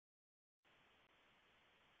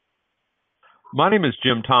My name is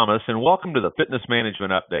Jim Thomas, and welcome to the Fitness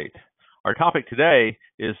Management Update. Our topic today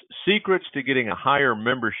is secrets to getting a higher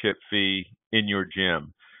membership fee in your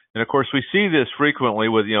gym. And of course, we see this frequently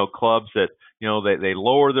with clubs that they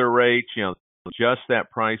lower their rates, adjust that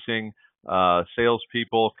pricing.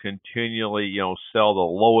 Salespeople continually sell the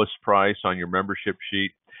lowest price on your membership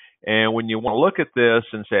sheet. And when you want to look at this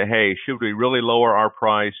and say, hey, should we really lower our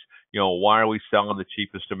price? Why are we selling the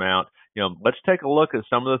cheapest amount? Let's take a look at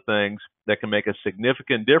some of the things that can make a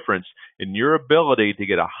significant difference in your ability to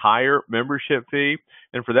get a higher membership fee,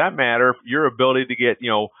 and for that matter, your ability to get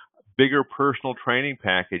bigger personal training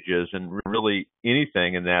packages and really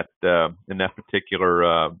anything in that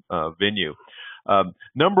particular venue.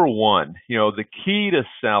 Number one, the key to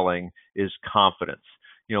selling is confidence.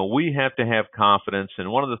 We have to have confidence,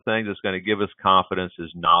 and one of the things that's going to give us confidence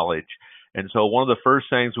is knowledge. And so one of the first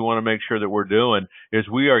things we want to make sure that we're doing is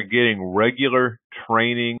we are getting regular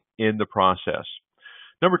training in the process.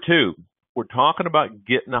 Number two, we're talking about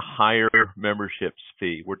getting a higher membership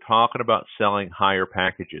fee. We're talking about selling higher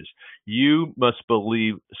packages. You must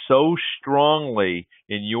believe so strongly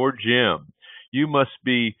in your gym. You must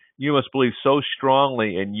believe so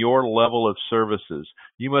strongly in your level of services.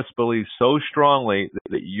 You must believe so strongly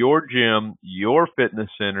that your gym, your fitness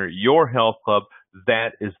center, your health club,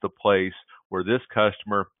 that is the place where this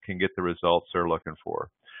customer can get the results they're looking for.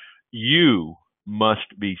 You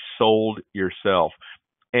must be sold yourself.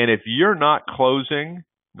 And if you're not closing,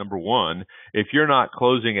 number one, if you're not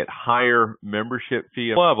closing at higher membership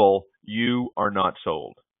fee level, you are not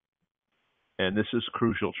sold. And this is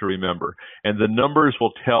crucial to remember. And the numbers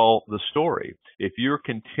will tell the story. If you're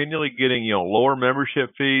continually getting, lower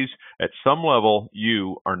membership fees at some level,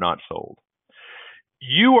 you are not sold.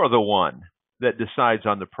 You are the one that decides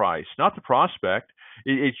on the price, not the prospect.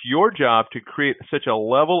 It's your job to create such a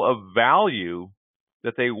level of value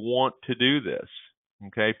that they want to do this.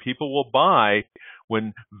 Okay? People will buy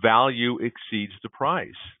when value exceeds the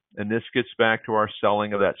price. And this gets back to our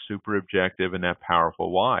selling of that super objective and that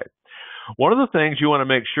powerful why. One of the things you want to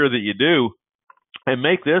make sure that you do, and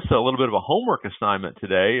make this a little bit of a homework assignment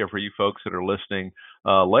today, or for you folks that are listening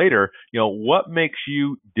later, what makes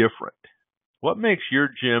you different? What makes your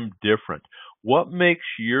gym different? What makes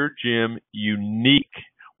your gym unique?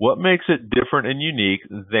 What makes it different and unique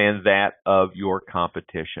than that of your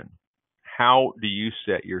competition? How do you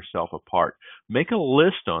set yourself apart? Make a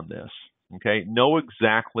list on this, okay? Know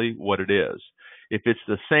exactly what it is. If it's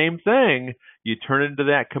the same thing, you turn into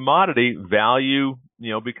that commodity, value,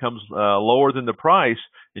 becomes lower than the price,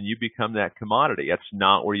 and you become that commodity. That's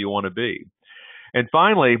not where you want to be. And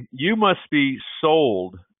finally, you must be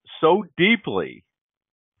sold so deeply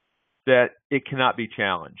that it cannot be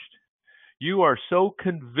challenged. You are so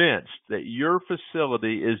convinced that your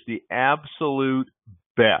facility is the absolute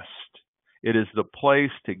best. It is the place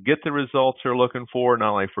to get the results they're looking for,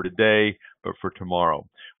 not only for today, but for tomorrow.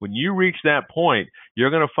 When you reach that point, you're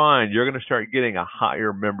going to find you're going to start getting a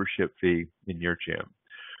higher membership fee in your gym.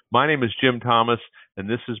 My name is Jim Thomas, and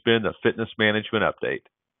this has been the Fitness Management Update.